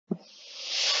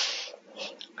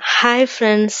Hi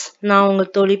friends, நான் உங்க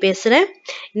தோழி பேசுறேன்.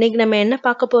 இன்னைக்கு நம்ம என்ன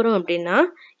பார்க்க போறோம் அப்படின்னா,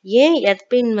 ஏன்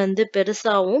எர்த்பின்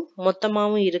பெருசாவும்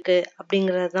மொத்தமாவும் இருக்கு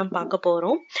அப்படிங்கறத தான் பார்க்க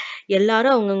போறோம்.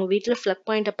 எல்லாரும் அவங்கவங்க வீட்ல ஃப்ளக்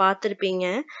பாயிண்ட பார்த்திருப்பீங்க.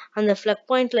 அந்த ஃப்ளக்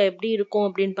பாயிண்ட்ல எப்படி இருக்கும்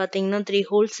அப்படின்னு பார்த்தீங்கன்னா 3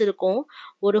 ஹோல்ஸ் இருக்கும்.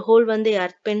 ஒரு ஹோல்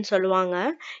எர்த்பின் சொல்லுவாங்க.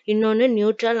 இன்னொன்னு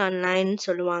நியூட்ரல் அண்ட் லைன்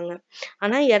சொல்லுவாங்க.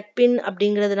 ஆனா எர்த்பின்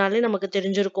அப்படிங்கிறதுனாலே நமக்கு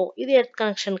தெரிஞ்சிருக்கும். இது எர்த்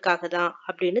கனெக்ஷனுக்காக தான்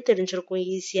அப்படின்னு தெரிஞ்சிருக்கும்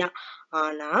ஈஸியா.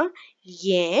 ஆனா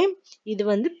ஏன் இது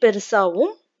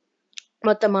பெருசாவும்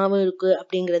மொத்தமாவும் இருக்கு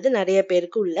அப்படிங்கிறது நிறைய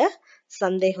பேருக்கு உள்ள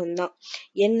சந்தேகம்தான்.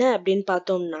 என்ன அப்படின்னு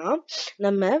பார்த்தோம்னா,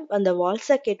 நம்ம அந்த வால்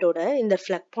சாக்கெட்டோட இந்த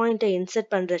ஃப்ளக் பாயிண்ட்டை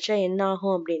இன்சர்ட் பண்றச்ச என்ன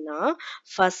ஆகும் அப்படின்னா,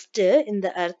 ஃபர்ஸ்ட் இந்த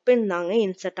எர்த்பின் தாங்க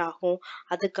இன்சர்ட் ஆகும்.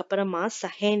 அதுக்கப்புறமா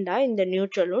செகண்டா இந்த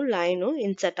நியூட்ரலும் லைனும்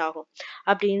இன்சர்ட் ஆகும்.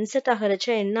 அப்படி இன்சர்ட் ஆகிறச்ச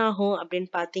என்ன ஆகும்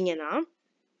அப்படின்னு பார்த்தீங்கன்னா,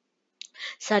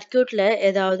 சர்க்யூட்ல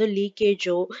ஏதாவது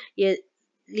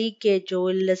லீக்கேஜோ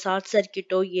இல்ல ஷார்ட்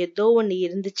சர்க்யூட்டோ ஏதோ ஒண்ணு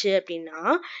இருந்துச்சு அப்படின்னா,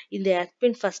 இந்த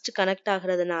எர்த்பின் ஃபர்ஸ்ட் கனெக்ட்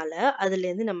ஆகுறதுனால அதுல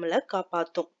இருந்து நம்மள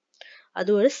காப்பாத்தும். அது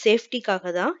ஒரு சேஃப்டிக்காக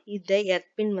தான் இந்த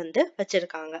எர்த்பின்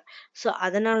வச்சிருக்காங்க. ஸோ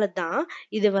அதனால தான்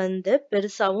இது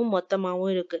பெருசாவும்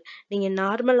மொத்தமாவும் இருக்கு. நீங்க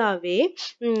நார்மலாவே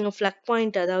ஃப்ளக்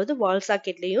பாயிண்ட், அதாவது வால்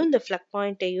சாக்கெட்லயும் இந்த ஃப்ளக்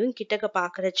பாயிண்ட்டையும் கிட்டக்க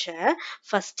பாக்குறச்ச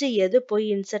ஃபர்ஸ்ட் எது போய்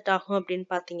இன்சர்ட் ஆகும் அப்படின்னு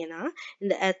பாத்தீங்கன்னா,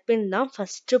 இந்த எர்த்பின் தான்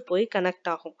ஃபர்ஸ்ட் போய்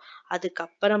கனெக்ட் ஆகும்.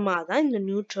 அதுக்கப்புறமா தான் இந்த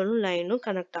நியூட்ரலும் லைனும்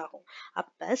கனெக்ட் ஆகும்.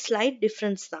 அப்ப ஸ்லைட்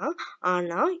டிஃபரன்ஸ் தான்.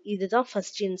 ஆனா இதுதான்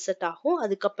ஃபர்ஸ்ட் இன்சர்ட் ஆகும்.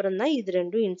 அதுக்கப்புறம் தான் இது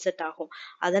ரெண்டும் இன்சர்ட் ஆகும்.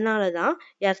 அதனால தான்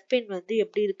எர்த்பின்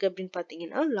எப்படி இருக்கு அப்படின்னு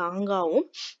பாத்தீங்கன்னா லாங்காவும்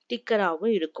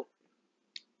திக்கராவும் இருக்கும்.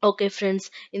 ஓகே ஃப்ரெண்ட்ஸ்,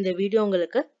 இந்த வீடியோ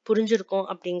உங்களுக்கு புரிஞ்சிருக்கும்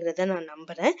அப்படிங்கிறத நான்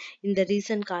நம்புறேன். இந்த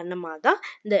ரீசன் காரணமாக தான்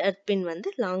இந்த எர்த்பின்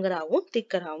லாங்கராகவும்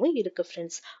திக்கராகவும் இருக்கு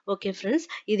ஃப்ரெண்ட்ஸ். ஓகே ஃப்ரெண்ட்ஸ்,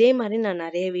 இதே மாதிரி நான்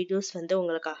நிறைய வீடியோஸ்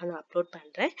உங்களுக்காக நான் அப்லோட்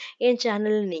பண்றேன். என்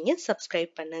சேனல் நீங்க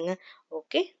சப்ஸ்கிரைப் பண்ணுங்க.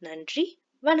 ஓகே, நன்றி,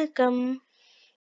 வணக்கம்.